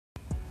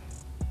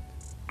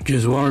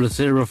Just wanted to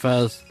say real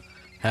fast,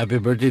 happy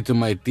birthday to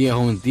my tia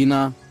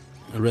Joventina.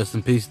 Rest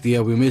in peace,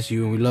 tia. We miss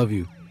you and we love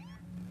you.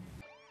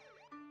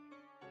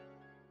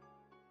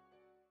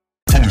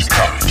 Tony's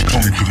Talk.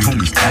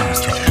 Tony's Talk.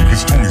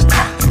 It's Tony's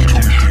Talk.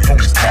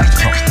 Tony's Talk.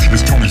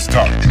 It's Tony's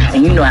Talk.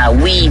 And you know how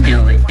we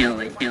do it.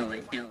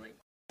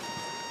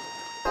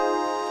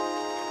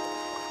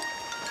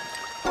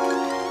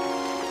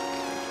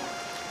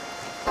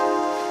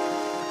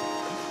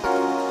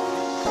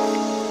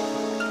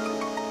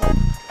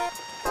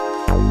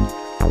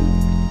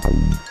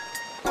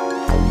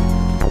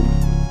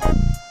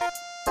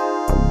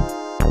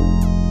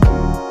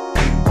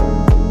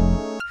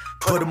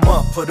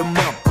 Put 'em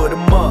up, put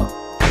 'em up.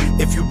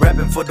 If you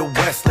rapping for the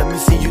West, let me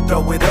see you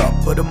throw it up.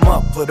 Put 'em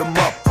up, put 'em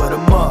up, put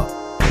 'em up.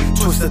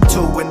 Twist the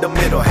two in the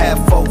middle, half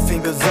four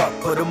fingers up.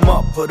 Put 'em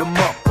up, put 'em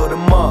up, put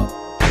 'em up.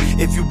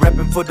 If you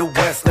rapping for the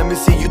West, let me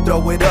see you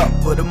throw it up.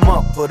 Put 'em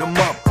up, put 'em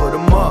up, put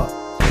 'em up.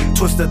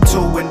 Twist the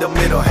two in the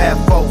middle, half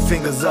four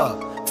fingers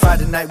up.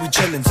 Friday night we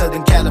chillin',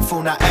 Southern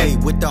California, ayy.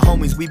 With the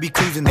homies we be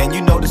cruising, and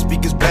you know the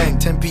speakers bang.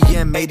 10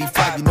 p.m.,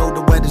 85, you know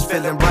the weather's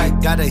feeling right.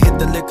 Gotta hit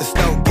the liquor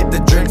store, get the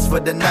drinks for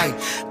the night.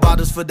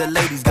 Bottles for the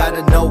ladies,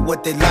 gotta know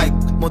what they like.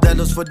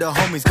 Modelos for the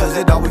homies, cause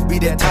it always be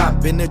that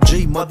time. Been a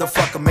G,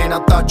 motherfucker, man, I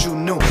thought you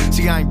knew.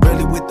 See, I ain't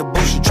really with the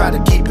bullshit, try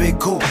to keep it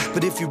cool.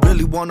 But if you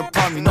really wanna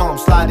problem, you know I'm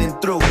sliding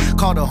through.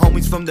 Call the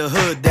homies from the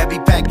hood, that be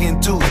packing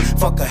too.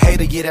 Fuck a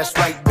hater, yeah, that's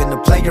right. Been a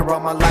player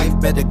all my life.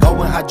 Better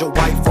go and hide your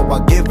wife, or I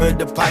give her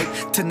the pipe.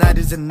 Tonight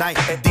is the night,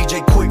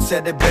 DJ Quick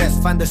said it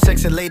best. Find a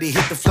sexy lady,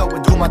 hit the floor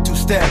and do my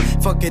two-step.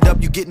 Fuck it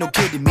up, you get no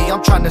kidding me.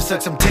 I'm trying to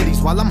suck some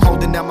titties while I'm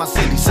holding down my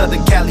city.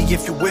 Southern Cali,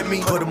 if you with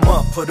me, put 'em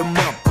up, put 'em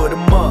up, put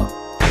 'em up.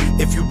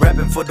 If you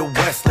rapping for the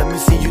West, let me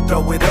see you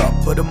throw it up.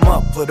 Put 'em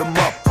up, put 'em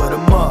up, put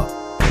 'em up.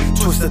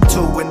 Twist the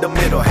two in the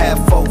middle, half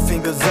four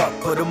fingers up.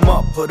 Put 'em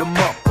up, put 'em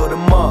up, put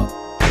 'em up.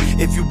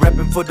 If you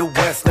rapping for the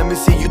West, let me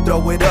see you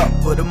throw it up.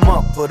 Put 'em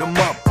up, put 'em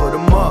up, put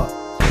 'em up.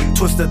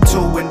 Twist the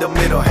two in the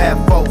middle, half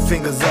four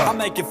fingers up. I'm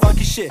making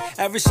funky shit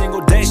every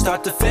single day,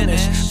 start to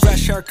finish.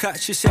 Fresh haircut,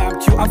 she say I'm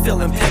cute, I'm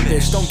feeling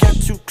pimpish. Don't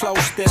get too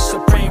close, this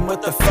supreme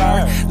with the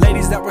fire.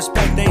 Ladies that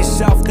respect they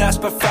self, that's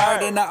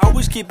preferred. And I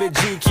always keep it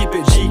G, keep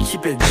it G,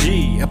 keep it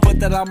G. I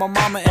put that on my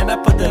mama and I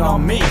put that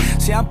on me.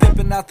 See, I'm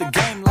pimping out the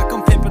game like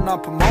I'm pimping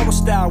on promoter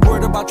style.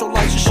 Worried about your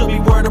life, you should be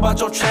worried about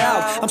your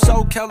child. I'm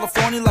so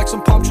California like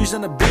some palm trees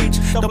on the beach.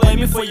 Don't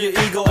blame me for your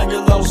ego and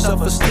your low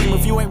self-esteem.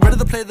 If you ain't ready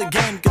to play the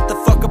game, get the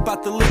fuck up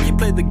out the league. You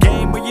play the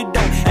game or you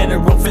don't, and a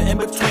room for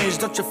in-betweens.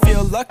 Don't you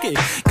feel lucky?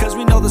 Cause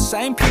we know the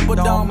same people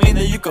don't mean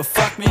that you could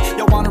fuck me.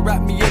 You wanna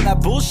wrap me in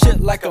that bullshit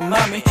like a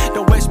mummy.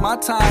 Don't waste my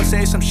time,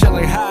 say some shit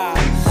like hi.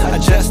 I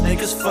just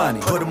think it's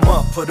funny. Put 'em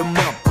up, put 'em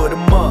up, put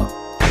 'em up.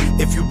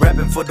 If you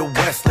rapping for the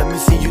West, let me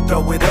see you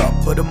throw it up.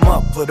 Put 'em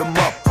up, put 'em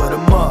up, put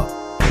 'em up.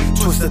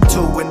 Twist the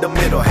two in the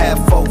middle, half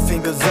four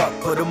fingers up.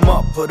 Put 'em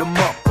up, put 'em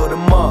up, put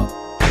 'em up.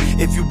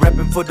 If you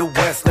rapping for the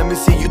West, let me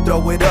see you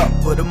throw it up.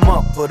 Put 'em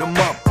up, put 'em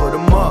up, put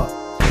 'em up.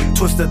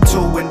 Twist the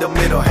two in the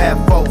middle, half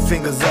four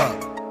fingers up.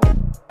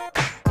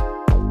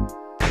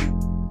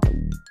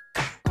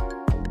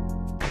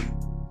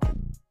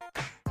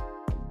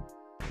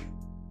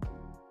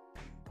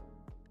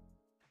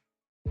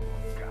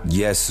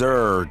 Yes,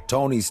 sir.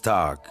 Tony's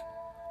Talk.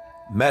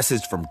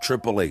 Message from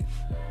AAA.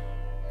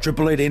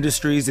 AAA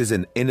Industries is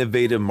an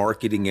innovative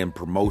marketing and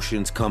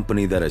promotions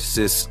company that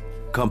assists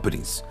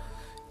companies,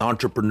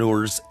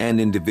 entrepreneurs,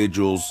 and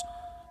individuals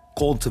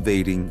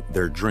cultivating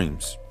their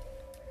dreams.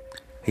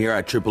 Here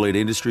at AAA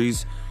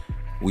Industries,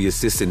 we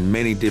assist in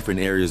many different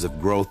areas of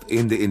growth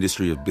in the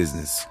industry of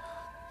business.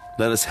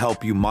 Let us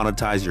help you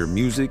monetize your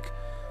music,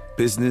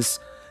 business,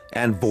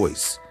 and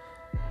voice.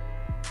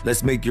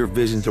 Let's make your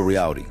visions a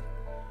reality.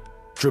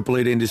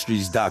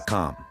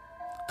 AAAindustries.com.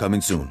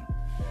 Coming soon.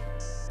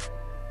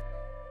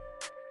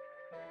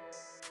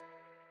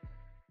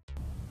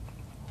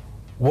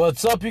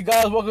 What's up, you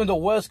guys? Welcome to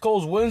West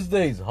Coast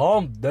Wednesdays,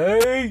 Hump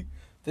Day.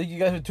 Thank you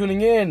guys for tuning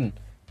in.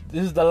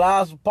 This is the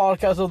last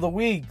podcast of the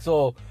week,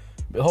 so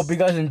I hope you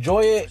guys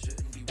enjoy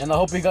it. And I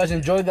hope you guys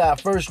enjoyed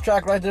that first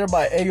track right there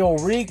by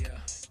Ayo Reek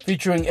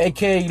featuring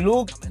AKA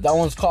Luke. That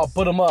one's called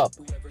Put 'Em Up.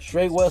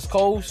 Straight West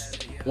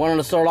Coast. Wanted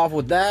to start off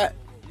with that.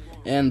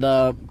 And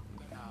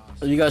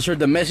you guys heard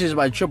the message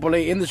by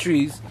AAA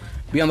Industries.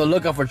 Be on the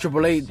lookout for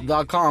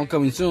AAA.com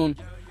coming soon.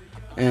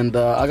 And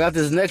I got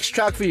this next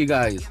track for you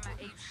guys.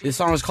 This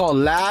song is called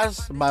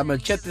Last by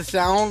Machete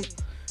Sound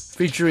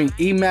featuring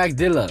E-Mac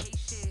Dilla.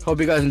 Hope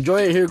you guys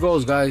enjoy it. Here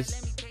goes,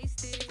 guys.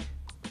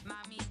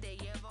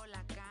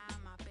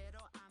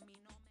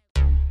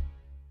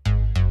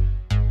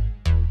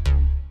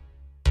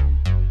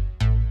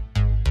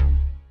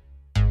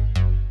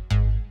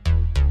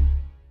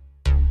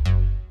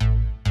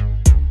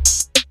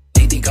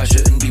 They think I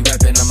shouldn't be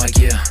rapping, I'm like,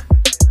 yeah.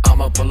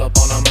 I'ma pull up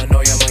on them,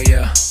 annoy them,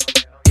 yeah.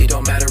 It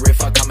don't matter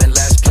if I come in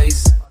last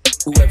place.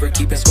 Whoever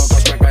keeping score gon'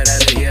 strike right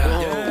out of here.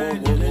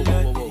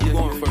 Whoa. You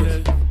going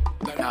first?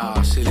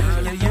 Nah, shit.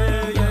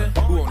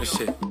 Who on this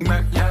shit?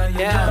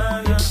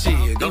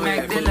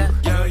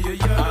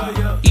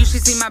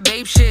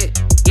 babe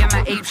shit. Yeah,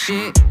 my ape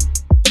shit.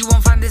 You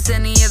won't find this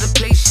any other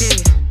place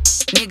shit.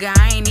 Nigga,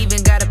 I ain't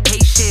even gotta pay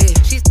shit.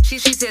 She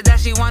said that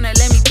she wanna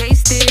let me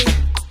taste it.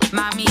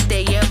 Mami,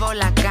 te llevo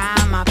la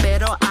cama,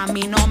 pero a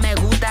mí no me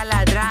gusta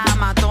la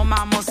drama.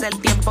 Tomamos el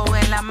tiempo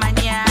en la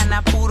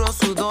mañana, puro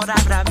sudor,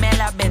 ábrame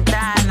la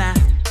ventana.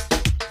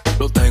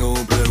 Lo tengo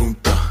una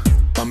pregunta,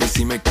 mami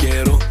si me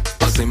quiero,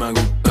 así me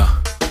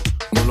gusta.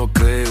 No lo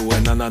creo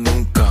en nada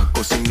nunca,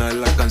 cocinar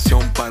la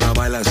canción para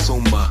bailar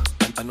zumba.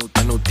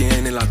 No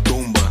tiene la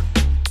tumba,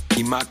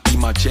 y Mac y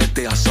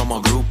Machete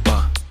hacemos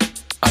grupa.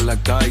 A la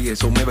calle,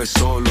 eso me ve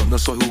solo, no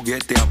soy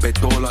juguete, a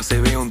petola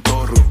se ve un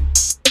torro.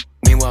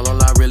 Meanwhile,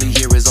 all I really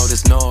hear is all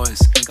this noise.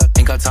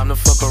 Ain't got time to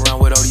fuck around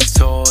with all these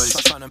toys.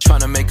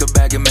 Tryna make a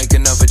bag and make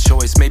another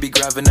choice. Maybe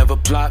grab another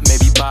plot,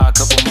 maybe buy a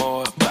couple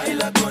more.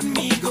 Baila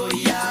conmigo,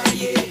 yeah,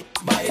 yeah.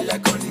 Baila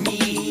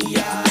conmigo,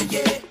 yeah,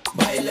 yeah.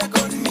 Baila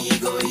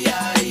conmigo,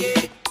 yeah,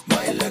 yeah.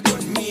 Baila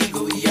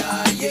conmigo,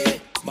 yeah, yeah.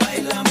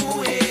 Baila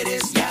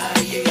mujeres, yeah,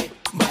 yeah.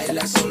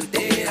 Baila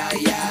soltera,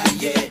 yeah,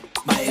 yeah.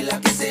 Baila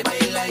que se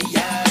baila,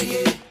 yeah,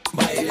 yeah.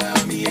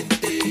 Baila mi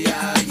gente,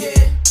 yeah,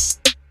 yeah.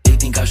 They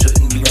think I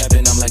shouldn't be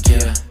rapping, I'm like,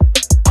 yeah.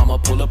 I'ma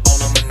pull up on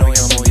them and know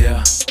them, oh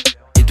yeah.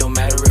 It don't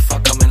matter if I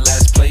come in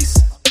last place.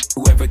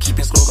 Whoever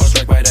keeping score gon'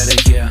 strike right out of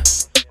here.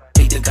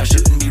 They think I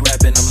shouldn't be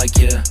rapping, I'm like,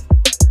 yeah.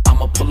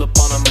 I'ma pull up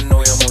on them and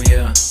know them, oh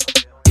yeah.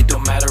 It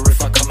don't matter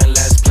if I come in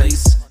last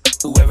place.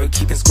 Whoever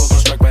keeping score gon'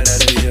 strike right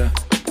out of here.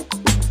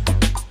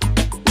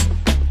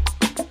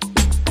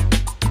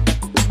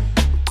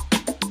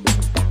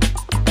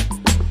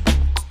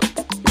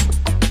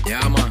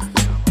 Yeah, man.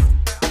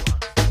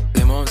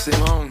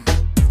 Simón,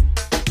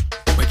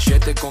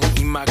 Machete con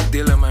E-Mac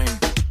Dilla, man.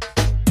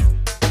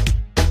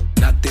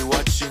 Not they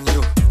watching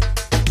you.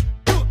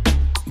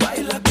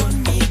 Baila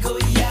conmigo,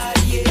 yeah,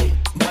 yeah.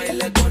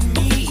 Baila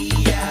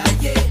conmigo, yeah,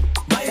 yeah.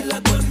 Baila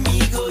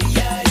conmigo,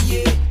 yeah,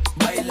 yeah.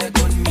 Baila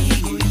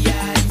conmigo,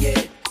 yeah,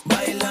 yeah.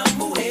 Baila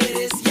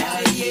mujeres, yeah,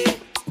 yeah.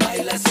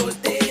 Baila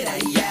soltera,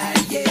 yeah,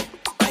 yeah.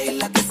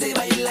 Baila que se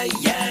baila,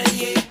 yeah,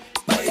 yeah.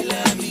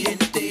 Baila mi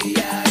gente,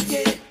 yeah,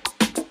 yeah.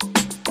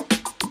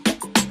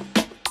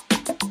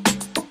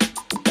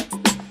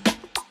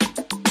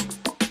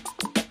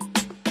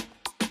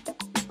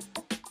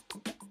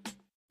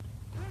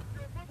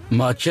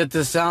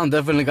 Machete sound,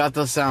 definitely got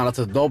the sound. That's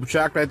a dope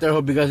track right there.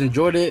 Hope you guys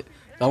enjoyed it.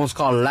 That one's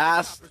called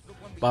Last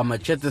by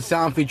Machete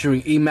Sound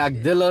featuring E-Mac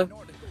Dilla.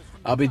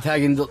 I'll be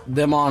tagging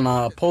them on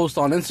a post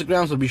on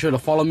Instagram, so be sure to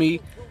follow me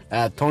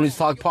at Tony's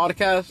Talk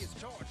Podcast.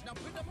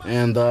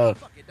 And I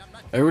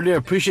really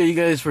appreciate you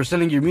guys for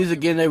sending your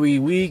music in every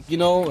week, you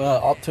know,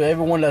 up to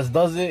everyone that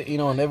does it, you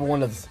know, and everyone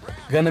that's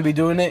gonna be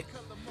doing it.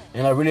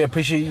 And I really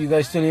appreciate you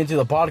guys tuning into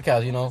the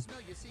podcast, you know.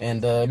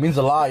 And it means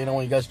a lot, you know,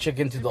 when you guys check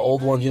into the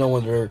old ones, you know,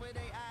 when they're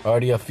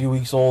already a few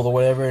weeks old or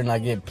whatever, and I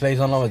get plays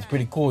on them. It's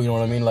pretty cool, you know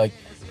what I mean? Like,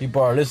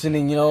 people are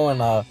listening, you know,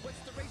 and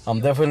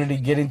I'm definitely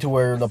getting to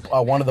where I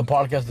wanted the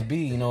podcast to be,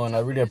 you know, and I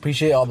really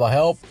appreciate all the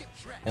help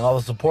and all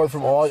the support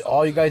from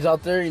all you guys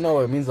out there, you know.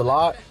 It means a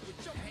lot,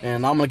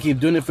 and I'm gonna keep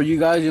doing it for you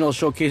guys, you know,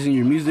 showcasing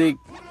your music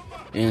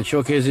and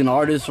showcasing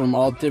artists from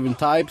all different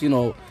types, you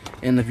know.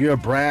 And if you're a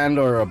brand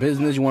or a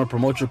business, you want to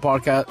promote your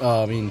podcast,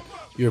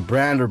 your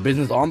brand or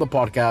business on the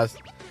podcast,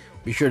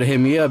 be sure to hit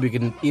me up. You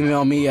can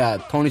email me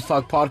at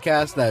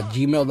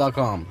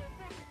tonystalkpodcast@gmail.com.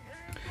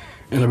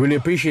 And I really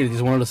appreciate it.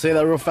 Just wanted to say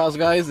that real fast,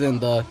 guys.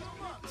 And let's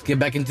get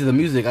back into the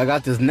music. I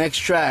got this next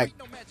track.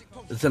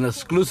 It's an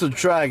exclusive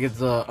track. It's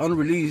an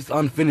unreleased,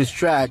 unfinished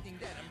track.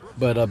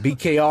 But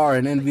BKR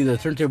and Envy, the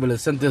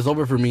Turntablist, sent this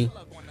over for me.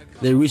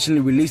 They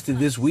recently released it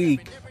this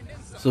week.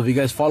 So if you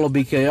guys follow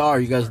BKR,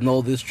 you guys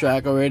know this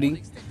track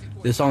already.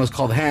 This song is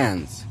called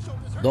Hands.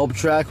 Dope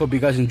track. Hope you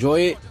guys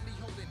enjoy it.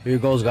 Here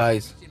it goes,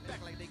 guys.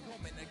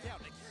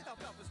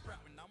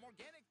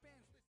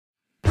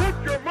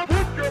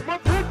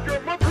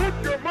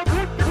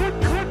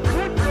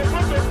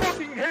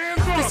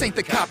 This ain't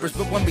the coppers,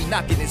 but when we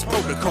knockin', it's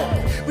protocol.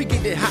 We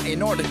get it hot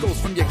in articles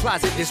from your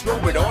closet.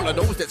 Disrobe it, all of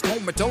those that's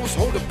comatose.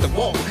 Hold up the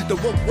wall. The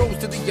rope rose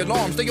to the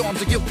alarms. The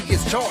arms are guilty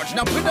as charged.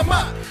 Now put them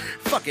up.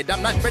 Fuck it,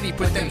 I'm not ready.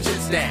 Put them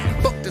shits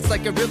down. Booked it's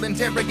like a real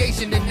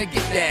interrogation in the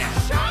get down.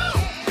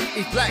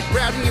 It's black,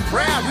 rowdy, and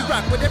proud. We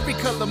rock with every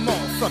color,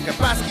 motherfucker.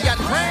 Basquiat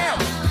crown.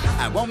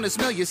 I wanna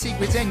smell your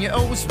secrets and your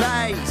old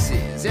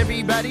spices.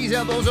 Everybody's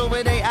elbows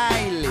over their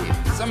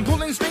eyelids. I'm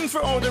pulling strings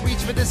for all the reach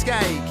for the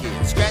sky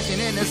kids. Scratching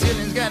in the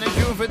ceiling's got a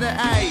cure for the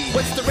eye.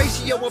 What's the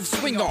ratio of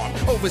swing arm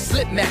over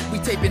slip mat? We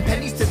taping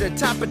pennies to the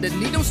top of the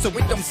needle so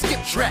it don't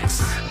skip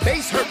tracks.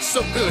 Bass hurts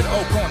so good,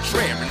 au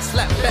contraire. And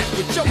slap back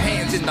with your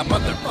hands in the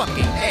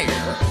motherfucking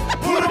air.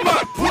 Put 'em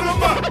up, put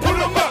 'em up, put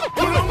 'em up,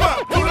 put 'em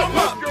up, put 'em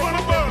up.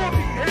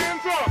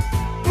 Hands up.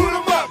 Put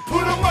 'em up,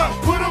 put 'em up,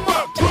 put 'em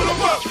up, put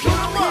 'em up, put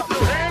 'em up.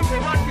 Hands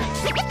are like it's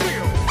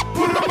steel.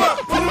 Put 'em up,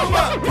 put 'em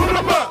up, put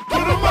 'em up,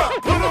 put 'em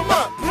up, put 'em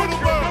up. Put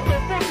 'em up.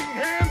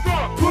 Hands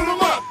up. Put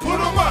 'em up,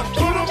 put 'em up,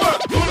 put 'em up,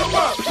 put 'em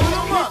up, put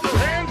 'em up.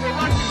 Hands are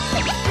like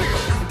it's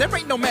steel. There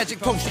ain't no magic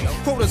kosher.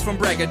 Quotas from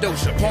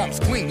braggadocio. Palms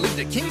clean, lead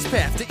the king's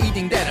path to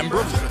eating that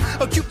ambrosia.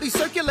 Acutely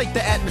circulate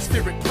the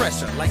atmospheric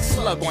pressure. Like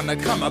slug on the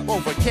come up,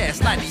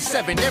 overcast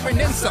 97, there and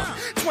then some.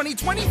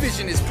 20/20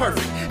 vision is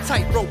perfect.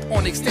 Tightrope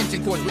on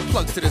extension cords with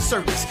plugs to the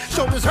surface.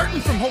 Shoulders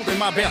hurting from holding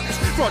my balance.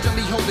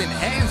 Fraudulently holding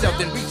hands out,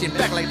 then reaching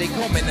back like they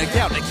Coleman the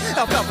Gallic.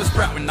 Alfalfa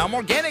sprouting, I'm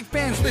organic,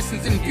 fans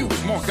listens and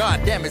views. More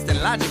god damage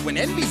than logic when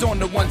envy's on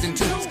the ones and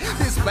twos.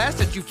 This splash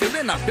that you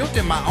feelin', I built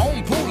in my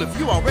own pool. If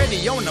you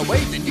already on the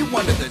wave, then you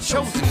one of the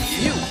chosen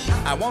few.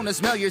 I wanna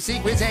smell your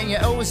secrets and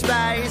your old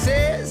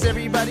spices.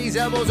 Everybody's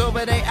elbows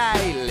over their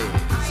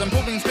eyelids. I'm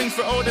pulling strings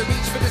for all the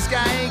reach for the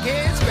sky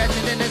kids.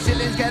 Scratching in the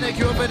ceilings, got a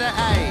cure for the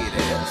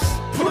itis.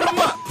 Put 'em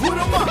up, put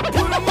 'em up,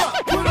 put 'em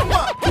up, put 'em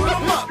up, put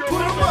 'em up,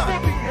 put 'em up.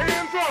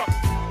 Hands up.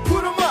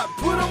 Put 'em up,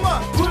 put 'em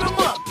up, put 'em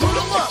up, put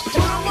 'em up,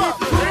 put 'em up,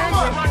 put 'em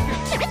up.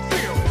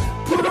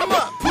 Put 'em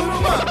up, put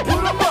 'em up,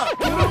 put 'em up,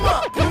 put 'em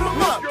up, put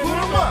 'em up, put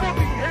 'em up.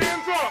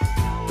 Hands up.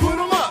 Put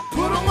 'em up,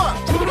 put 'em up,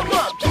 put 'em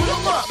up, put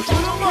 'em up, put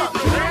 'em up,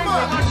 put 'em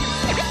up.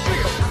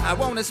 I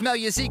wanna smell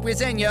your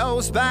secrets and your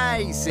old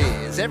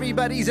spices.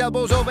 Everybody's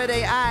elbows over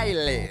their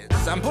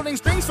eyelids. I'm pulling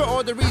strings for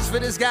all the reach for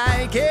this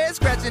guy. Kids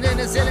scratching in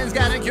the ceilings,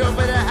 got a cure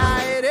for the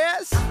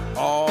itis.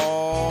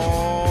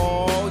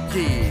 Oh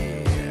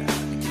yeah.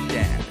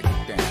 Get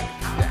down.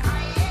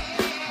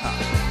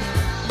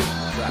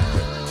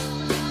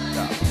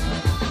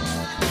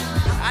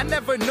 I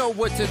never know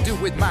what to do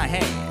with my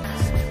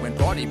hands. When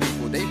party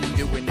people, they be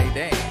doing their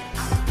dance.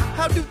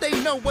 How do they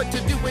know what to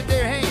do with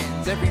their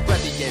hands?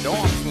 Everybody at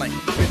arm's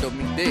length, riddle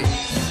me this.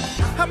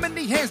 How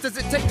many hands does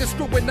it take to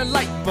screw in the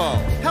light bulb?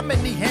 How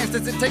many hands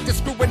does it take to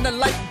screw in the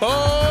light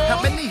bulb? How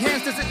many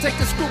hands does it take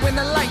to screw in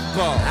the light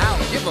bulb? I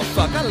don't give a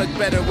fuck, I look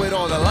better with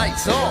all the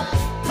lights off.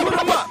 Put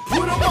 'em up,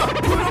 put 'em up,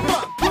 put 'em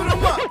up, put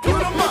 'em up,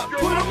 put 'em up,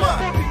 put 'em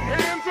up.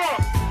 Hands up.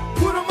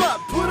 Put 'em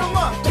up, put 'em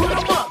up, put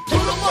 'em up,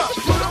 put 'em up,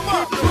 put 'em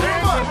up, put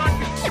 'em up.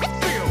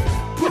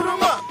 Put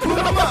 'em up, put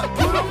 'em up,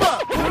 put 'em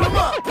up, put 'em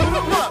up, put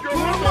 'em up,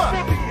 put 'em up.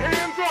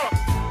 Hands up.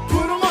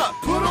 Put 'em up,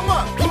 put 'em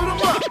up, put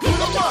 'em up, put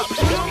 'em up,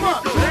 put 'em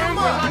up, put 'em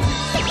up.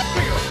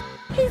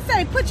 He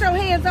say, put your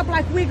hands up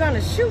like we're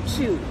gonna shoot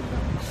you.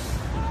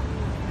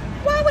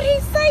 Why would he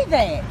say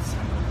that?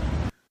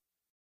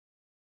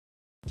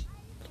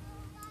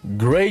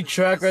 Great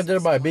track right there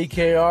by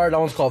BKR. That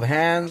one's called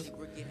Hands.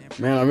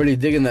 Man, I'm really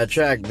digging that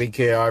track,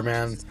 BKR,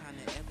 man.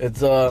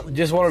 It's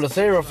just wanted to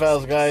say real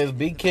fast, guys.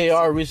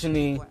 BKR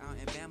recently,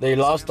 they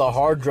lost a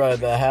hard drive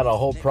that had a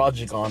whole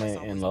project on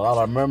it and a lot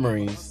of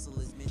memories.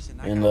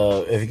 And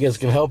if you guys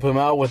can help him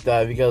out with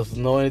that, if you guys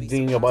know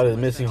anything about his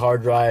missing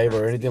hard drive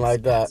or anything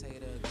like that,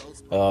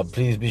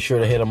 please be sure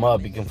to hit him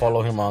up. You can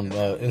follow him on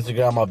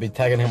Instagram. I'll be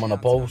tagging him on a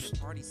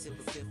post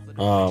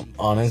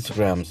on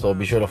Instagram. So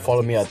be sure to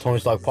follow me at Tony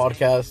Stock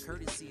Podcast.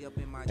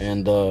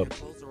 And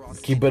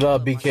keep it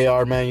up,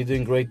 BKR, man. You're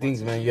doing great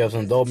things, man. You have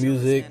some dope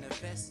music.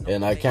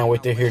 And I can't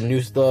wait to hear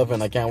new stuff.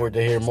 And I can't wait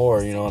to hear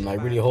more, you know. And I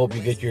really hope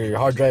you get your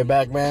hard drive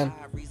back, man.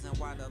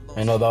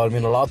 I know that would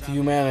mean a lot to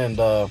you, man.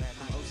 And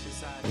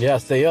yeah,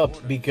 stay up,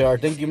 BKR.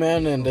 Thank you,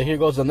 man. And here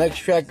goes the next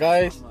track,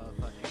 guys.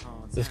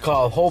 It's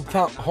called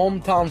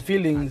Hometown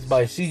Feelings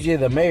by CJ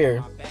the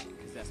Mayor.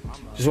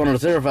 Just wanted to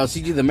say about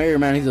CJ the Mayor,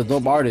 man. He's a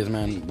dope artist,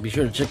 man. Be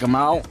sure to check him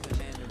out.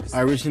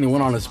 I recently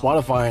went on his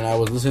Spotify and I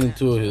was listening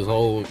to his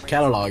whole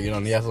catalog, you know,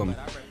 and he has some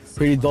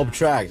pretty dope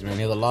tracks, man.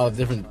 He has a lot of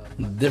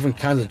different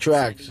kinds of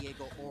tracks.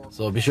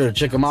 So be sure to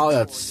check him out.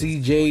 That's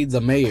CJ the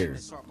Mayor.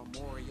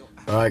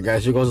 Alright,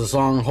 guys, here goes the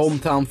song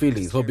Hometown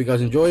Feelings. Hope you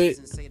guys enjoy it.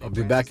 I'll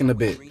be back in a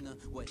bit.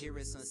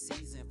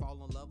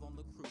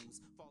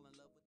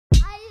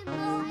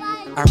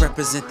 I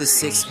represent the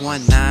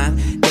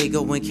 619.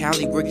 Dago and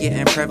Cali, we're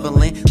getting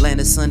prevalent. Land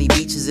of sunny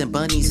beaches and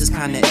bunnies is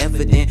kinda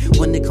evident.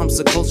 When it comes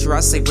to culture,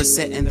 I say we're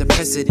setting the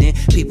precedent.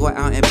 People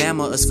out in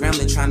Bama are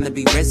scrambling, trying to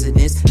be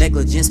residents.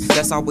 Negligence,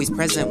 that's always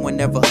present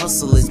whenever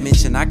hustle is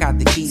mentioned. I got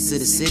the keys to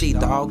the city,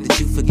 dog. Did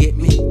you forget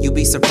me? You'd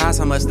be surprised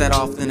how much that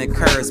often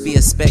occurs. Be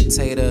a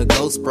spectator, a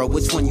ghost, bro.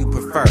 Which one you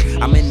prefer?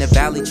 I'm in the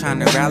valley trying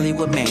to rally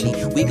with Manny.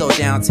 We go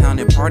downtown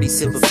and party,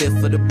 sip a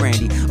fifth for the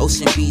brandy.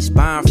 Ocean Beach,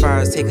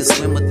 bonfires, take a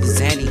swim with the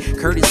Zanny.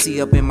 Courtesy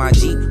up in my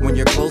Jeep when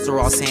your clothes are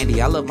all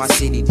sandy. I love my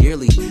city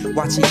dearly.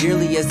 Watching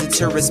yearly as the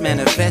tourists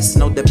manifest.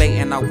 No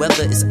debating our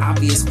weather, it's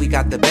obvious we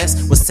got the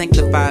best. We're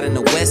sanctified in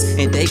the west.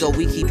 In Dago,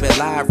 we keep it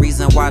live.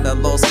 Reason why the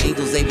Los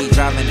Angeles, they be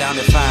driving down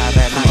the 5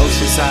 at night.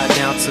 Oceanside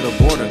down to the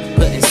border.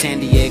 Putting San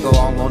Diego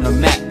all on the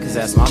map. Cause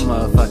that's my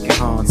motherfucking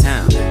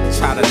hometown.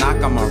 Try to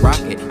knock on my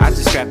rocket. I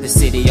just strapped the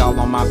city all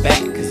on my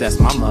back. Cause that's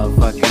my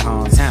motherfucking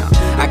hometown.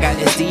 I got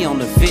SD on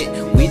the fit.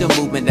 We the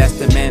movement that's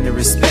demanding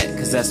respect.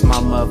 Cause that's my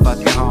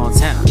motherfucking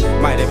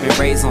hometown. Might have been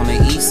raised on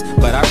the east,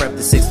 but I rep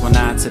the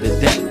 619 to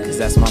the death. Cause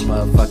that's my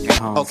motherfucking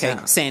hometown. Okay,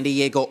 San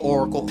Diego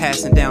Oracle,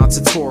 passing down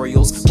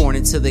tutorials. Born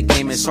into the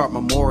game and Sharp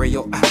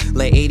Memorial.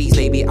 Late 80s,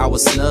 baby, I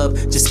was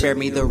snubbed. Just spare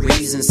me the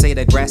reason. Say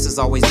the grass is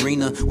always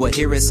greener. Well,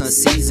 here it's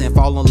unseasoned.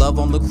 Fall in love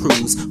on the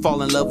cruise.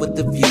 Fall in love with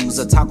the views.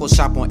 A taco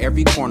shop on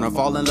every corner.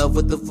 Fall in love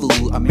with the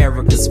food.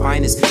 America's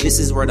finest. This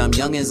is where them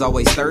youngins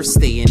always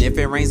thirsty. And if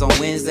it rains on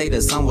Wednesday,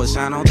 the sun will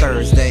shine on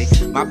Thursday.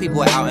 Tuesday. My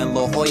people out in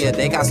La Jolla,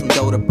 they got some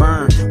dough to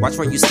burn. Watch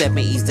where you step in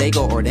East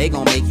Dago or they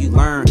gon' make you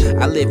learn.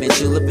 I live in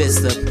Chula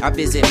Vista, I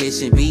visit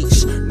Mission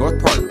Beach,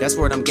 North Park, that's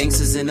where them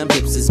gangsters and them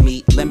hipsters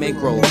meet. Lemon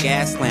Grove,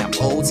 Gas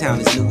Lamp, Old Town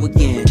is new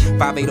again.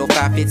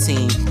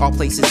 580-515, all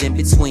places in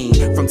between.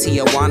 From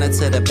Tijuana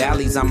to the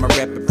valleys, I'ma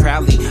rep it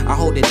proudly. I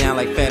hold it down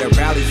like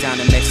federales down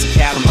in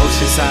Mexicali. From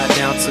Oceanside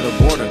down to the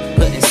border,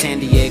 putting San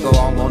Diego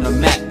all on the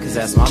map, cause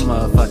that's my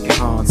motherfucking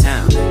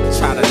hometown.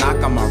 Try to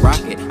knock on my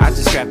rocket, I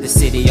just strapped the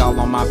city all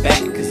on my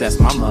back, cause that's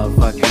my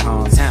motherfucking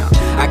hometown.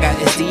 I got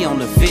SD on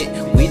the fit,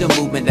 we the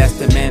movement that's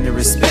demanding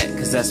respect,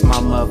 cause that's my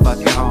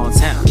motherfucking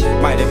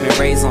hometown. Might have been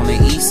raised on the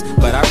east,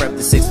 but I rep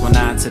the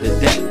 619 to the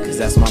deck, cause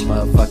that's my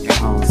motherfucking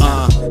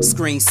hometown.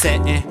 Screen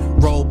setting,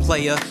 role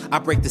player, I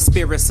break the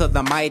spirits of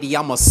the mighty,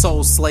 I'm a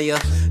soul slayer.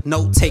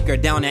 Note taker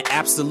down in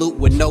absolute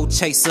with no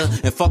chaser.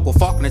 And fuck what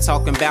Faulkner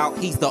talking about,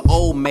 he's the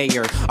old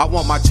mayor. I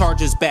want my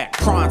Chargers back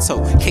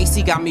pronto.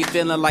 Casey got me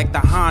feeling like the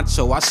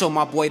honcho. I show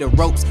my boy the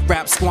ropes,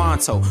 rap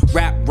Squanto,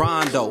 rap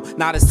Rondo.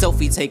 Not a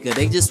selfie taker,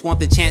 they just want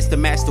the chance to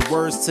match the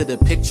words to the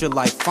picture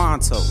like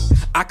Fonto.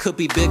 I could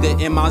be bigger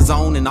in my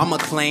zone and I'ma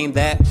claim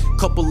that.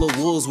 Couple of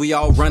wolves, we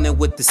all running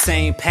with the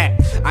same pack.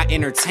 I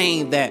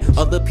entertain that,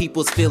 other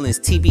people's feelings.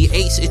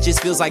 TBH, it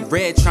just feels like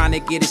Red trying to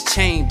get his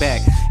chain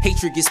back.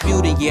 Hatred gets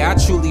spewed and yeah,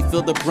 I truly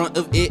feel the brunt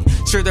of it.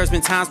 Sure, there's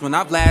been times when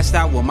I've lashed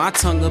out with my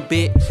tongue a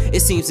bit.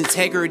 It seems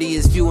integrity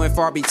is few and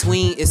far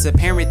between. It's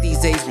apparent these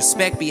days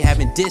respect be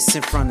having diss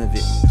in front of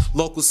it.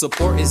 Local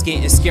support is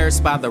getting scarce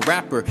by the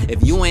rapper.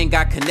 If you ain't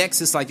got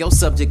connects, it's like your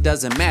subject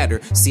doesn't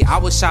matter. See, I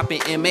was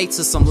shopping MA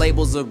to some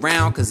labels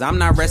around, cause I'm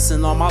not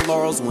resting on my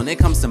laurels when it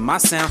comes to my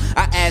sound.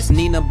 I asked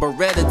Nina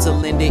Beretta to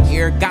lend an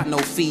ear, got no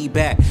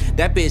feedback.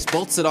 That bitch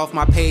bolted off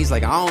my page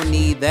like I don't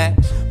need that.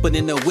 But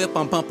in the whip,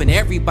 I'm bumping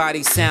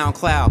everybody's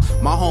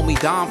SoundCloud. My homie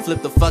Dom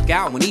flipped the fuck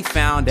out when he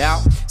found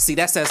out. See,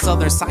 that's that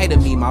southern side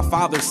of me, my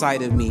father's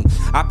side of me.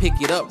 I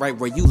pick it up right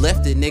where you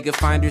left it, nigga,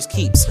 finders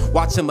keeps.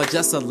 Watch him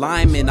adjust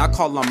alignment, I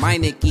call him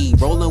Meineke.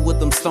 Rolling with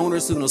them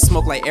stoners who don't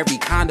smoke like every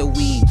kind of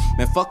weed.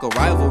 Man, fuck a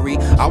rivalry,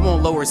 I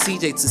won't lower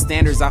CJ to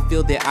standards I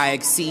feel that I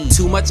exceed.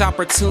 Too much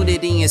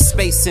opportunity and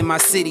space in my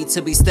city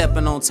to be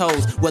stepping on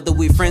toes. Whether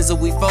we friends or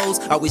we foes,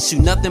 I wish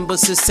you nothing but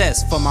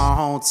success for my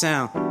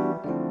hometown.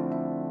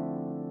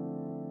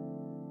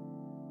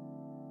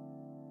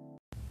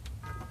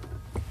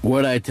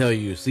 What'd I tell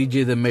you?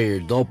 CJ the Mayor,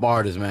 dope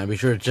artist, man. Be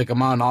sure to check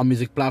him out on all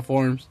music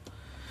platforms.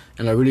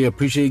 And I really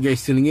appreciate you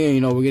guys tuning in.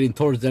 You know, we're getting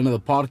towards the end of the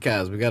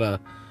podcast. We got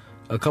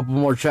a couple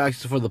more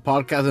tracks for the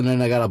podcast, and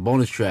then I got a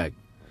bonus track.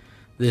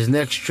 This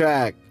next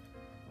track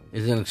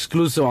is an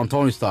exclusive on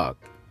Tony's Talk.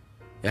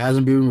 It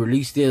hasn't been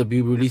released yet. It'll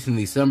be released in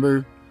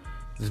December.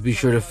 Just be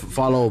sure to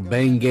follow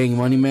Bang Gang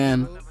Money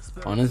Man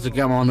on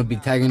Instagram. I'm going to be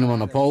tagging him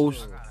on a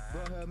post.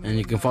 And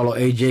you can follow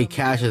AJ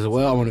Cash as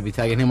well. I'm going to be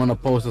tagging him on a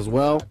post as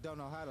well.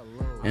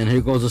 And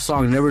here goes the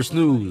song, Never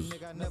Snooze.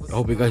 I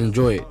hope you guys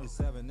enjoy it.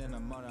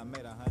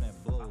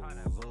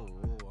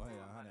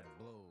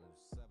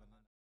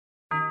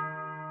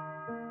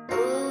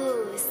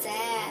 Ooh,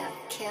 Sab,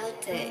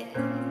 killed it.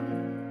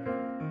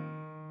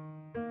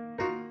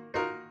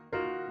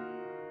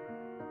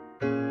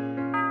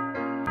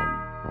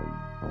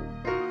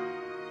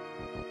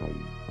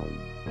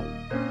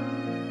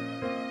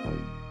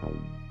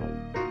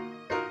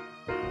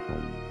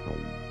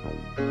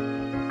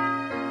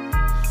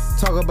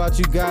 Talk about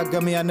you got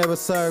me, I never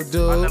served,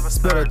 dude.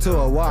 Spit her to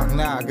a walk,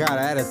 now I got an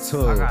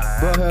attitude.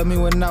 Bro helped me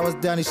when I was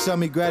down, he showed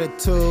me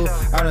gratitude.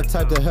 I'm the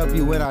type to help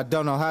you when I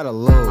don't know how to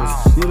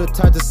lose. You the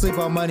type to sleep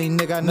on money,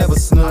 nigga, I never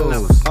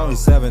snooze. Only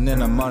 7 in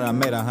the morning, I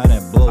made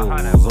 100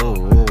 blues.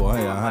 Ooh, I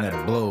hate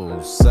 100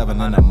 blues.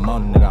 7 in the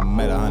morning, nigga, I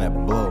made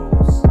 100 blues.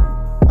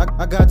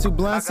 I got 2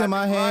 blunts in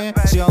my hand.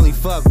 She only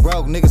fuck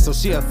broke niggas, so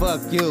she'll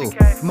fuck you.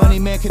 Money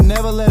man can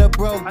never let a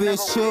broke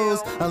bitch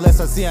choose, unless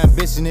I see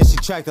ambition and she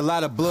tracked a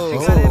lot of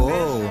blues.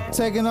 Ooh.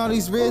 Taking all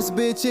these risks,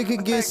 bitch, it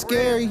can get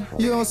scary.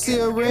 You don't see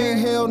a ring,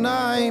 hell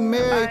nah, I ain't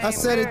married. I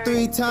said it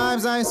 3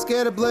 times, I ain't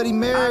scared of Bloody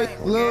Mary.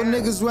 Little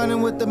niggas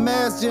running with the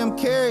mask, Jim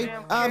Carrey.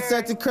 I'm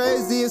acting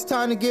crazy, it's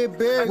time to get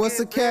buried. What's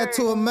a cat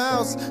to a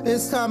mouse?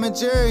 It's Tom and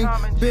Jerry.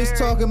 Bitch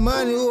talking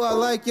money, ooh, I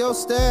like your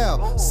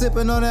style.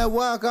 Sipping on that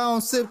walk, I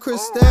don't sip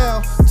Cristal.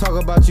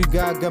 Talk about you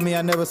got me,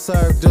 I never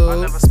served,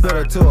 dude. Spit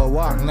her to a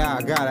walk, now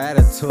I got an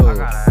attitude.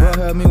 Bro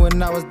helped me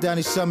when I was down,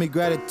 he showed me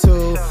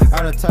gratitude.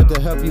 I'm the type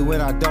to help you when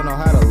I don't know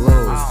how to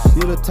lose.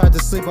 You the type to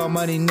sleep on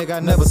money, nigga, I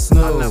never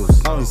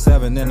snooze. Only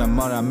 7 in the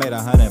morning, I made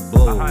 100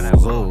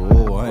 blues.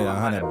 Ooh, I hate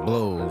 100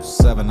 blues.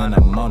 7 in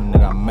the morning,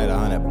 nigga, I made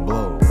 100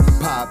 blues.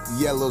 Pop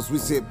yellows, we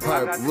said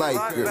perp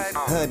Lakers.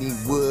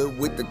 Honeywood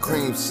with the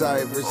cream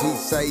cipers. He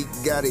say he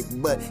got it,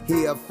 but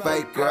he a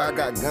faker. I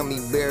got gummy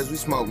bears, we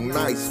smoke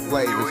nice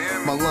flavors.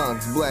 My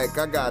lungs black,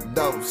 I got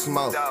dope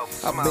smoke.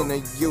 I've been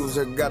a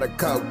user, got a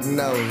coke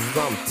nose.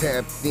 I'm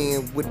tapped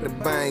in with the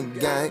bang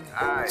gang.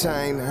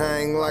 Chain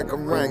hang like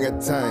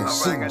orangutan.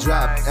 She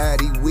dropped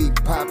Addy, we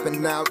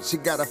popping out. She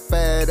got a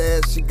fat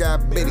ass, she got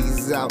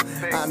bitties out.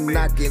 I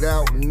knock it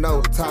out,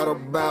 no title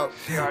bout.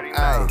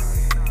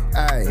 Ayy.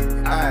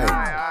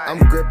 I'm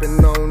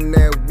gripping on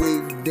that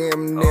weave,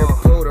 damn near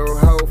pulled her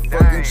whole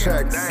fucking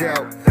tracks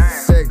out.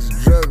 Sex,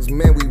 drugs,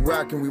 man, we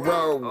rockin', we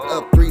roll.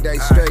 Up 3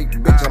 days straight,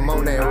 bitch, I'm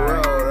on that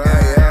road.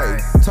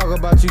 Talk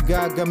about you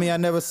got me, I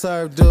never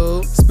served,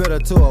 dude. Spit her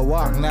to a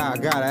walk, now I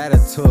got an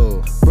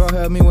attitude. Bro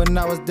helped me when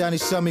I was down, he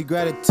showed me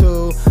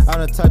gratitude.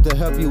 I'm the type to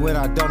help you when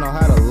I don't know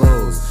how to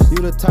lose. You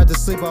the type to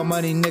sleep on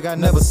money, nigga, I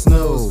never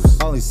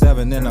snooze. Only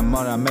 7 in the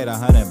morning, I made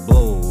 100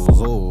 blues.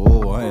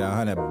 Ooh, I made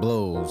 100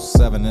 blues.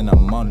 7 in the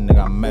morning,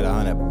 nigga, I made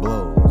 100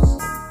 blues.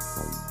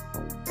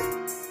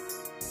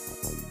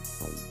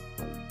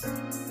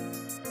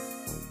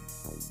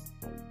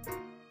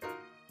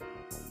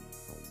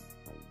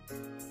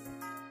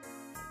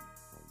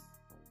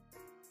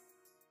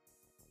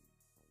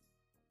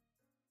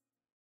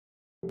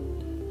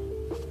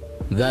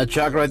 That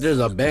track right there is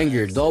a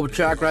banger. Dope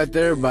track right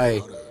there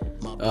by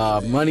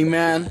Money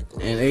Man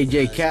and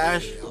AJ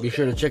Cash. Be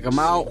sure to check them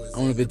out.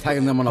 I'm going to be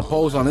tagging them on a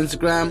post on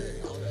Instagram.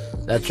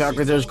 That track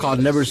right there is called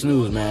Never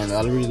Snooze, man.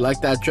 I really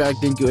like that track.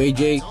 Thank you,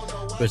 AJ,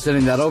 for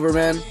sending that over,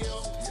 man.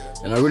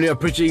 And I really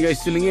appreciate you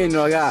guys tuning in. You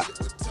know, I got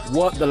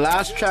the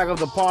last track of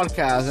the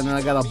podcast, and then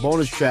I got a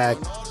bonus track.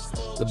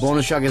 The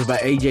bonus track is by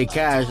AJ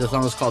Cash. The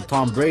song is called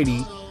Tom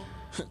Brady.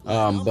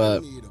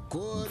 But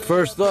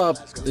first up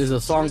is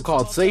a song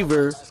called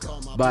Savor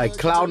by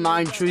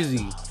Cloud9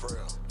 Trizzy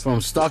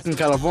from Stockton,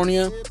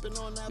 California.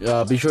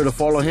 Be sure to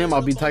follow him.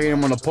 I'll be tagging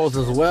him on the post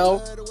as well.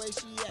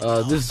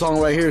 This song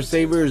right here,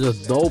 Savor, is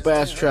a dope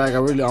ass track.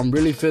 I'm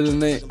really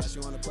feeling it,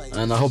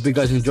 and I hope you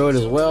guys enjoy it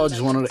as well.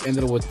 Just wanted to end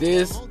it with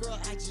this,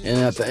 and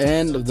at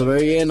the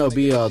very end, it'll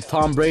be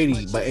Tom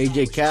Brady by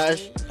AJ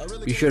Cash.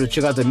 Be sure to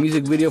check out the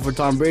music video for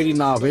Tom Brady,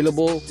 now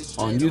available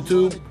on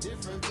YouTube,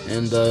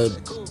 and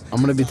I'm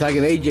gonna be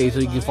tagging AJ so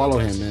you can follow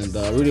him. And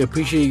I really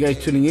appreciate you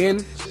guys tuning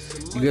in.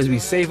 You guys be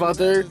safe out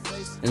there,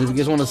 and if you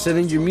guys want to send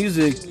in your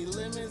music,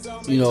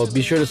 you know,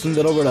 be sure to send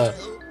it over to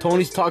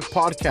Tony's Talk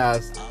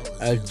Podcast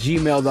at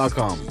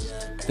gmail.com.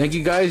 Thank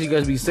you guys. You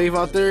guys be safe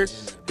out there.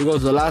 Here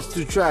goes the last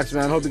 2 tracks,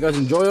 man. Hope you guys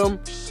enjoy them.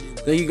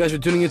 Thank you guys for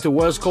tuning in to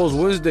West Coast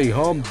Wednesday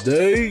Hump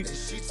Day.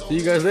 See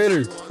you guys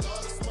later.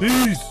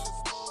 Peace.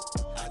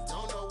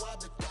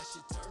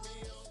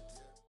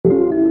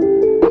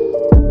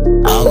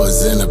 I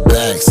was in the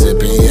back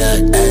sipping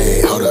yak,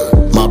 ayy, hold up.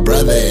 My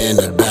brother in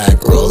the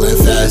back rolling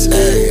fast,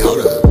 ayy, hold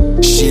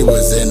up. She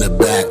was in the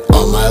back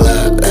on my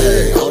lap,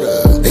 ayy, hold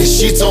up. And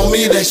she told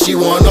me that she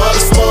want all the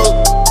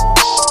smoke.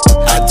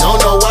 I don't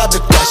know why,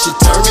 but that shit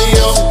turn me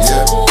on,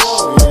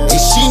 yeah.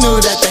 And she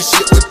knew that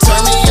shit would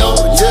turn me on,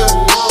 yeah.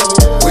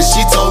 When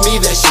she told me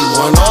that she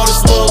want all the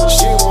smoke,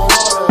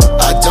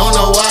 I don't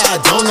know why, I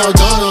don't know.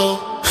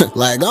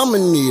 Like I'ma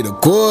need a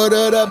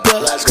quarter of that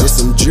pep. Get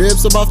some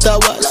drips up off that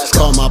wax.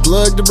 Call my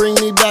plug to bring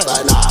me back.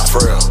 Like, nah,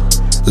 for real.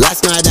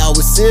 Last night I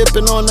was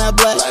sipping on that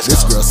black.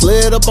 This girl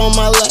slid up on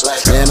my lap,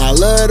 and I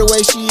love the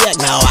way she act.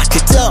 Now I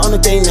can tell on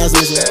the thing that's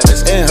missing.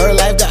 And her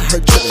life got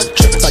her tripping.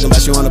 Talking about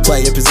she wanna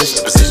play a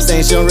position.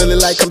 Saying she don't really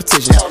like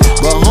competition.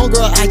 But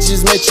homegirl, I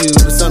just met you.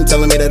 But something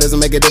telling me that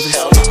doesn't make a difference.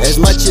 As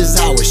much as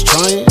I was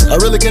trying, I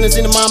really couldn't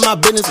seem to mind my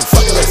business. And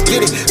fuck it, let's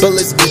get it. But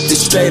let's get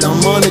this straight.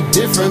 I'm on a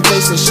different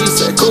pace, and she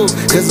said cool,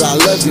 cause I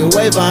love your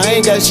wave. I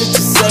ain't got shit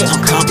to say. I'm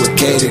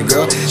complicated,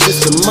 girl.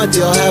 Just a month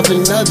you'll have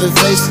another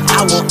face.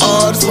 I want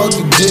all the smoke.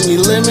 You give me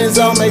lemons,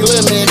 I'll make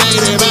lemonade.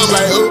 And I'm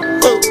like, ooh,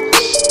 ooh.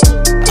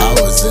 I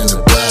was in the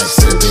back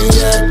sipping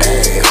yak,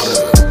 ayy, hold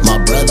up. My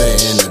brother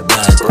in the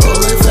back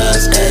rolling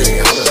fast,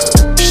 ayy, hold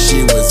up.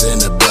 She was in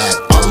the back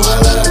on my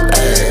lap,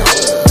 ayy,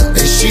 hold up.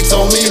 And she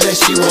told me that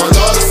she want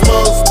all the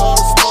smoke.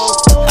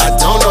 I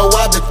don't know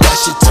why, but that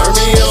shit turn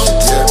me on,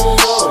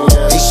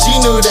 yeah. And she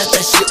knew that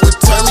shit would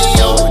turn me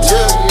on,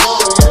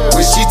 yeah.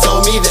 When she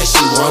told me that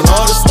she want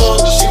all the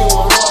smoke,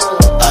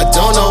 I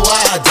don't know why,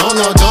 I don't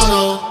know.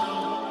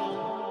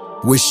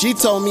 When she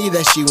told me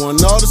that she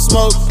want all the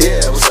smoke,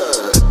 yeah, what's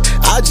up?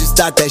 I just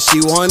thought that she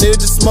wanted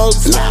to smoke.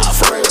 Nah,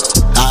 for real.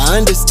 I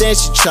understand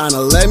she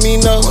tryna let me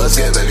know. What's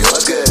good, baby,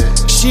 what's good?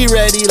 She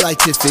ready like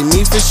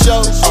Tiffany for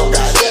show. Oh,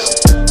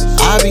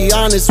 goddamn. I'll be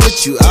honest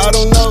with you, I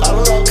don't know.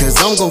 Cause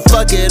I'm gon'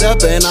 fuck it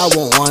up and I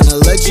won't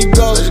wanna let you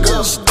go.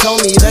 She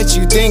told me that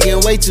you thinking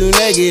way too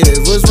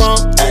negative, what's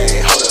wrong? Hey,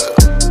 hold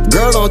up.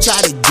 Girl, don't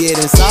try to get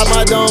inside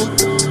my dome.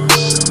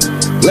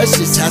 Let's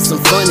just have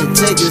some fun and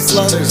take it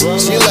slow.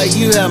 She like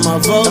you have my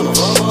vote.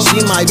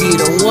 She might be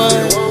the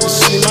one,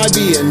 she might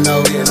be a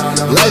no.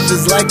 Life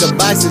is like a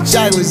box of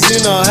chocolates, you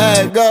know how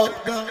it go.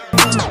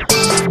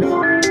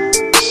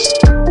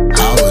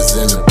 I was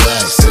in the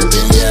back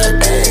sipping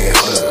yak, ayy,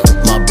 hold up.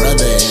 My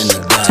brother in the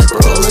back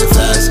rolling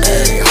fast,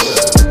 ayy,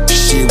 hold up.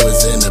 She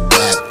was in the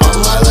back on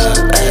my lap,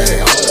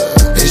 ayy, hold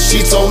up. And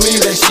she told me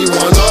that she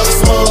want all the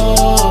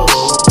smoke.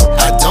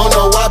 I don't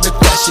know why, but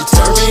that shit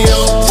turn me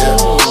on,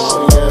 yeah.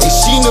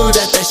 She knew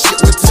that shit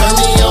would turn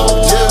me on,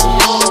 yeah.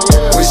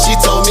 When she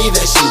told me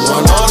that she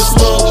want all the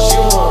smoke,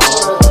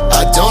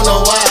 I don't know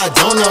why, I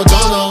don't know.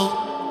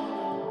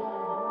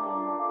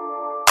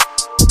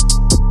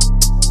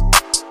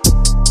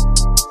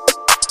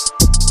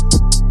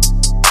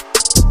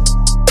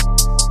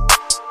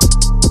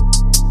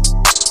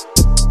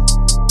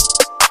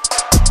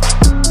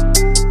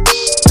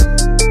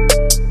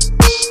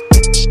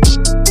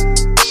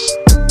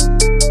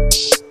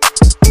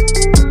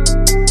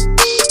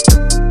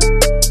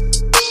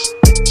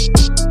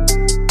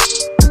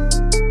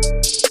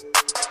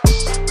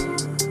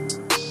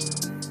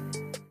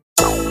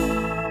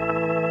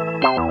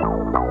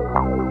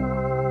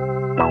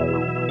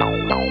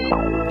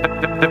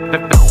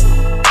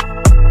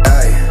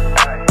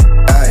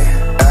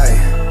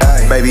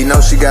 Baby,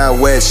 know she got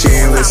wet, she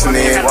ain't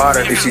listening.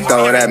 If she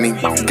throw it at me,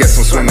 guess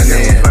I'm swimming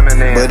in.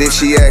 But if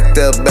she act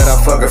up, bet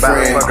I fuck her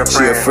friend.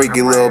 She a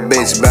freaky little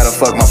bitch, better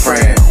fuck my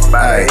friend.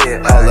 Ay,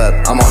 hold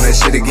up, I'm on that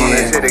shit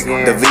again.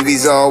 The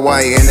VV's all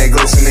white and they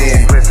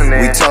glistening.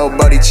 We told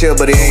Buddy chill,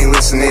 but he ain't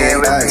listening.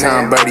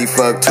 Tom Brady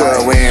fuck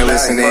 12, we ain't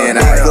listening.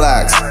 Big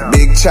Glocks,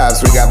 big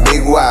chops, we got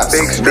big wops.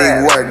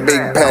 Big work, big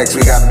packs,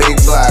 we got big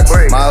blocks.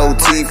 My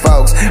OT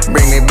folks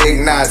bring me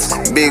big knots.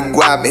 Big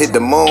guap, hit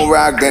the moon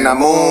rock, then I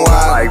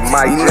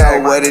moonwalk. You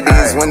know what it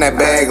is when that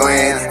bag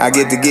land. I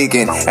get to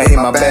geeking, I hit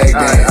my bag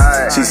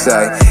dance. She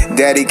say,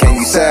 Daddy, can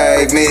you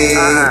save me?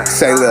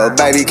 Say, little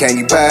baby, can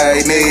you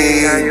pay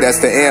me?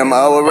 That's the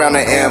MO around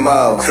the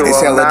MO.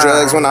 It's hella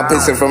drugs when I'm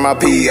pissing for my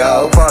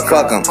PO.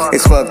 Fuck 'em,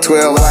 it's fuck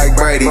 12 like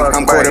Brady.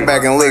 I'm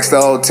quarterbacking licks,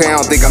 the whole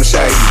town think I'm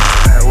shady.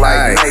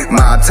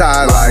 My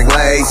tie like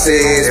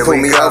laces. Pull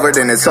me over,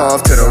 then it's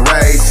off to the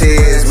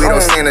races. We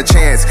don't stand a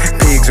chance,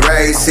 pigs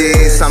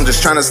racist. I'm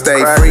just trying to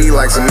stay free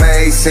like some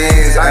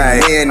Masons.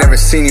 He ain't never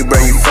seen you, bro,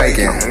 you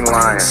faking.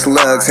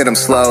 Slugs hit him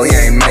slow, he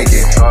ain't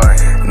making.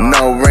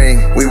 No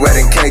ring, we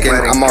wedding caking.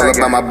 I'm all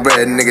about my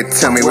bread, nigga,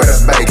 tell me where the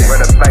bacon.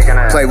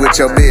 Play with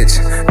your bitch,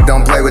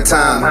 don't play with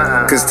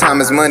time. Cause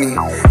time is money,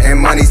 and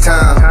money's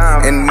time.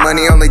 And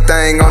money only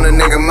thing on a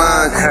nigga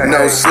mind.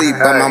 No sleep,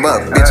 I'm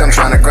up, bitch, I'm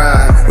trying to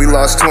grind. We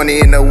lost 20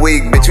 in a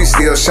week, bitch, we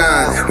still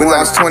shine. We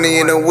lost 20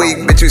 in a week,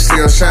 bitch, we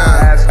still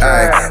shine.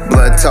 Ay,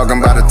 blood talking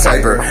about a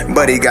taper.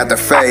 Buddy got the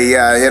fade,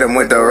 yeah, I hit him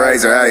with the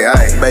razor. Ay,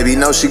 ay. Baby,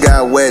 know she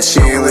got wet, she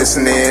ain't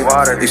listening.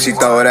 If she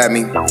throw it at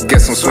me,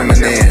 guess I'm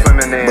swimming in.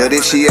 But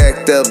if she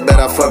act up, bet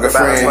I fuck her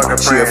friend.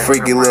 She a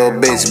freaky little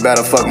bitch,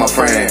 better fuck my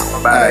friend.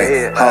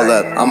 Ay, hold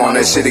up, I'm on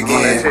that shit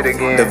again.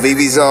 The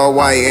VV's all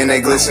white and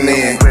they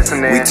glistening.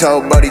 We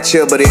told Buddy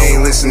chill, but he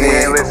ain't listening.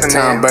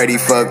 Tom Brady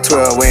fuck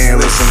 12, we ain't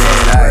listening.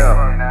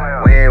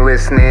 Ay, we ain't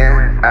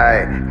listening.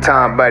 Ay,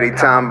 Tom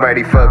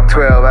Brady fuck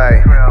 12.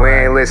 Ay, we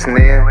ain't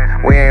listening.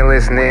 We ain't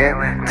listening.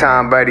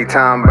 Tom Brady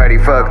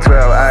fuck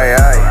 12. Ay,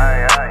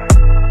 ay.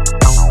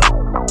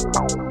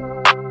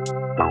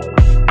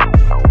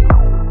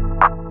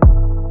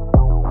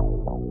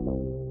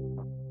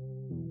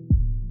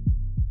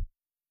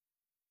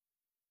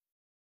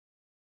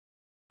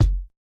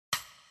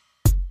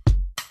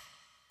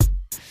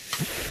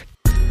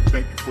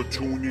 Thank you for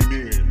tuning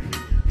in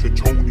to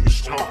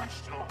Tony's Talk,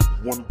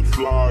 one of the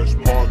flyest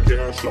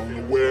podcasts on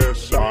the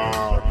west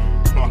side.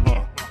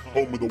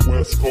 Home of the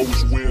West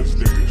Coast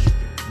Wednesdays.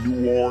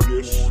 New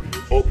artists,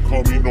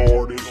 upcoming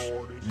artists.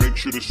 Make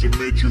sure to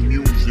submit your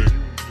music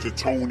to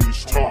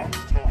Tony's Talk,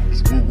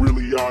 cause we're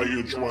really out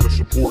here trying to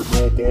support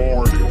local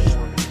artists.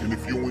 And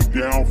if you ain't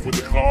down for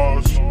the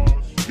cause,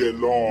 get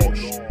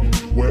lost.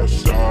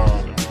 West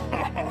side.